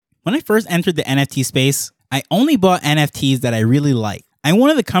When I first entered the NFT space, I only bought NFTs that I really liked. I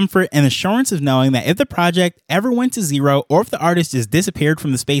wanted the comfort and assurance of knowing that if the project ever went to zero or if the artist just disappeared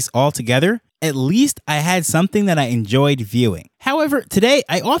from the space altogether, at least I had something that I enjoyed viewing. However, today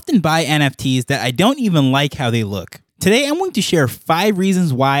I often buy NFTs that I don't even like how they look. Today I'm going to share 5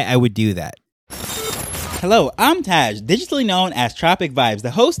 reasons why I would do that. Hello, I'm Taj, digitally known as Tropic Vibes,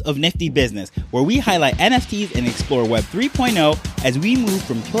 the host of Nifty Business, where we highlight NFTs and explore Web 3.0 as we move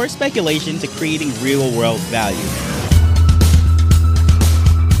from pure speculation to creating real-world value.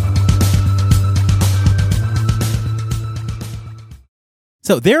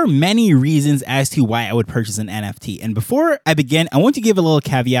 So there are many reasons as to why I would purchase an NFT. And before I begin, I want to give a little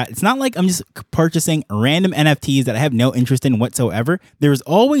caveat. It's not like I'm just purchasing random NFTs that I have no interest in whatsoever. There's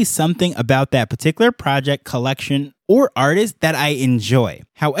always something about that particular project, collection, or artist that I enjoy.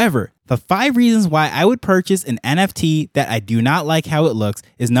 However, the 5 reasons why I would purchase an NFT that I do not like how it looks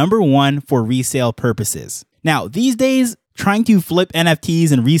is number 1, for resale purposes. Now, these days, trying to flip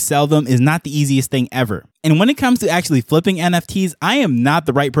NFTs and resell them is not the easiest thing ever. And when it comes to actually flipping NFTs, I am not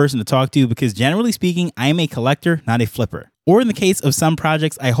the right person to talk to because generally speaking, I am a collector, not a flipper. Or in the case of some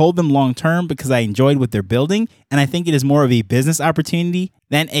projects, I hold them long term because I enjoyed what they're building and I think it is more of a business opportunity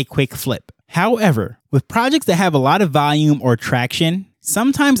than a quick flip. However, with projects that have a lot of volume or traction,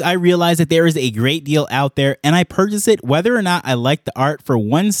 sometimes I realize that there is a great deal out there and I purchase it whether or not I like the art for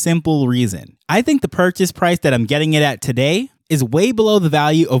one simple reason. I think the purchase price that I'm getting it at today is way below the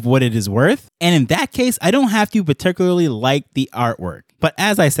value of what it is worth. And in that case, I don't have to particularly like the artwork. But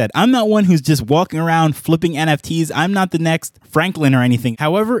as I said, I'm not one who's just walking around flipping NFTs. I'm not the next Franklin or anything.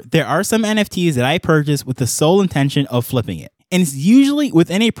 However, there are some NFTs that I purchase with the sole intention of flipping it. And it's usually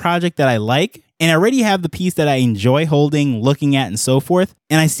within a project that I like, and I already have the piece that I enjoy holding, looking at, and so forth.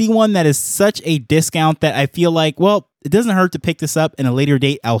 And I see one that is such a discount that I feel like, well, it doesn't hurt to pick this up and a later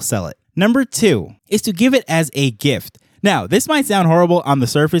date, I'll sell it. Number 2 is to give it as a gift. Now, this might sound horrible on the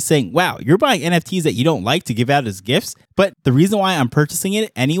surface saying, wow, you're buying NFTs that you don't like to give out as gifts. But the reason why I'm purchasing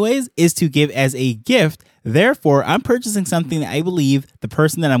it anyways is to give as a gift. Therefore, I'm purchasing something that I believe the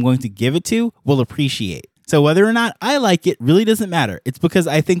person that I'm going to give it to will appreciate. So whether or not I like it really doesn't matter. It's because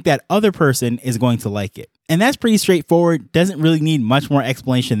I think that other person is going to like it. And that's pretty straightforward. Doesn't really need much more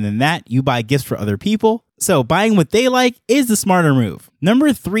explanation than that. You buy gifts for other people. So buying what they like is the smarter move.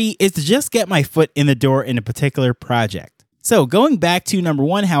 Number 3 is to just get my foot in the door in a particular project. So going back to number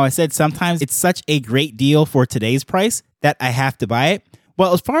 1, how I said sometimes it's such a great deal for today's price that I have to buy it.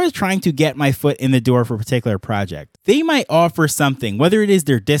 Well, as far as trying to get my foot in the door for a particular project, they might offer something, whether it is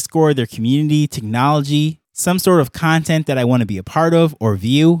their Discord, their community, technology, some sort of content that I want to be a part of or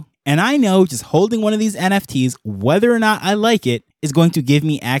view. And I know just holding one of these NFTs, whether or not I like it, is going to give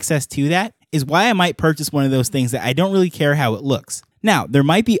me access to that, is why I might purchase one of those things that I don't really care how it looks. Now, there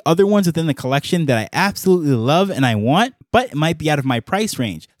might be other ones within the collection that I absolutely love and I want, but it might be out of my price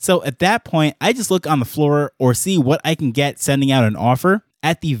range. So at that point, I just look on the floor or see what I can get sending out an offer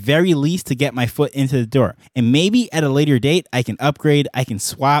at the very least to get my foot into the door. And maybe at a later date, I can upgrade, I can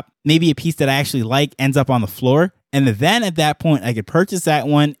swap, maybe a piece that I actually like ends up on the floor. And then at that point, I could purchase that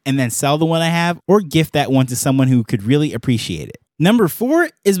one and then sell the one I have or gift that one to someone who could really appreciate it. Number 4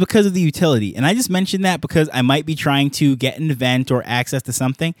 is because of the utility. And I just mentioned that because I might be trying to get an event or access to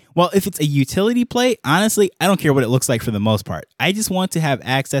something. Well, if it's a utility play, honestly, I don't care what it looks like for the most part. I just want to have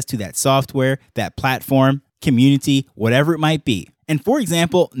access to that software, that platform, community, whatever it might be. And for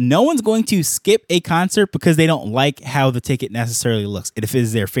example, no one's going to skip a concert because they don't like how the ticket necessarily looks. If it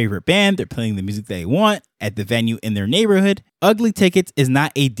is their favorite band, they're playing the music they want at the venue in their neighborhood, ugly tickets is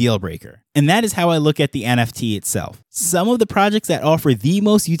not a deal breaker. And that is how I look at the NFT itself. Some of the projects that offer the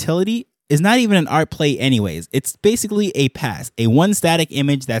most utility is not even an art play anyways. It's basically a pass, a one static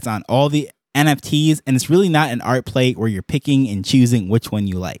image that's on all the NFTs, and it's really not an art play where you're picking and choosing which one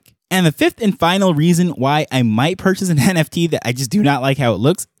you like. And the 5th and final reason why I might purchase an NFT that I just do not like how it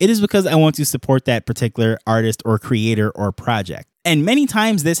looks, it is because I want to support that particular artist or creator or project. And many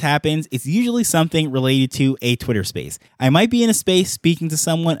times this happens, it's usually something related to a Twitter space. I might be in a space speaking to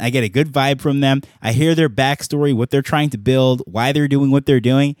someone, I get a good vibe from them, I hear their backstory, what they're trying to build, why they're doing what they're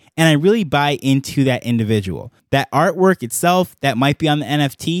doing, and I really buy into that individual. That artwork itself that might be on the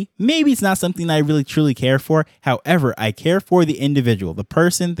NFT, maybe it's not something that I really truly care for. However, I care for the individual, the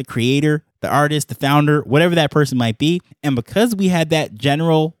person, the creator, the artist, the founder, whatever that person might be. And because we had that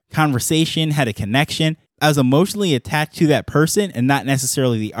general conversation, had a connection, I was emotionally attached to that person and not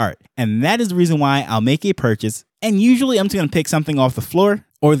necessarily the art. And that is the reason why I'll make a purchase. And usually I'm just going to pick something off the floor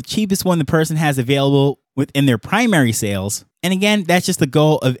or the cheapest one the person has available within their primary sales. And again, that's just the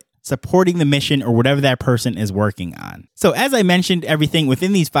goal of supporting the mission or whatever that person is working on. So as I mentioned, everything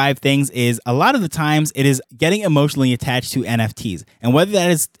within these 5 things is a lot of the times it is getting emotionally attached to NFTs. And whether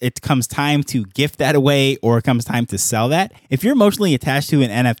that is, it comes time to gift that away or it comes time to sell that, if you're emotionally attached to an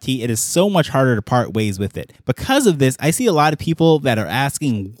NFT, it is so much harder to part ways with it. Because of this, I see a lot of people that are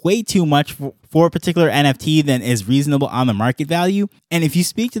asking way too much for a particular NFT than is reasonable on the market value. And if you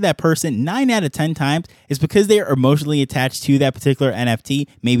speak to that person 9 out of 10 times, it's because they are emotionally attached to that particular NFT.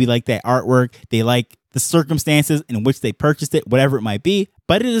 Maybe like that artwork, they like the circumstances in which they purchased it, whatever it might be.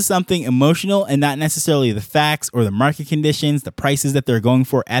 But it is something emotional and not necessarily the facts or the market conditions, the prices that they're going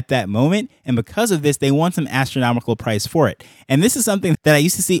for at that moment. And because of this, they want some astronomical price for it. And this is something that I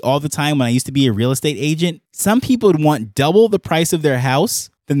used to see all the time when I used to be a real estate agent. Some people would want double the price of their house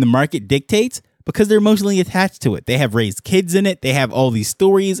than the market dictates because they're emotionally attached to it. They have raised kids in it. They have all these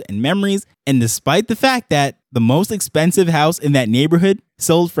stories and memories. And despite the fact that the most expensive house in that neighborhood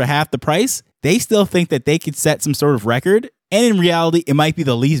sold for half the price, they still think that they could set some sort of record. And in reality, it might be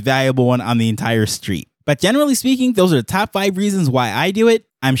the least valuable one on the entire street. But generally speaking, those are the top 5 reasons why I do it.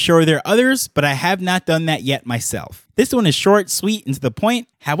 I'm sure there are others, but I have not done that yet myself. This one is short, sweet, and to the point.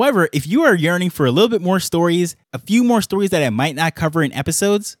 However, if you are yearning for a little bit more stories, a few more stories that I might not cover in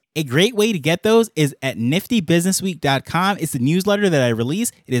episodes, a great way to get those is at niftybusinessweek.com. It's the newsletter that I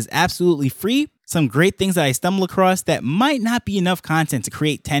release. It is absolutely free. Some great things that I stumble across that might not be enough content to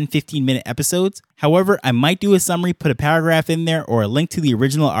create 10, 15-minute episodes. However, I might do a summary, put a paragraph in there, or a link to the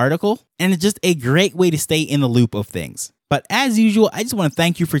original article. And it's just a great way to stay in the loop of things. But as usual, I just want to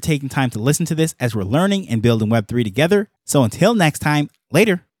thank you for taking time to listen to this as we're learning and building Web3 together. So until next time,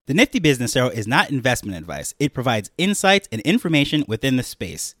 later. The Nifty Business Show is not investment advice. It provides insights and information within the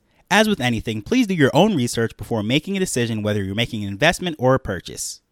space. As with anything, please do your own research before making a decision whether you're making an investment or a purchase.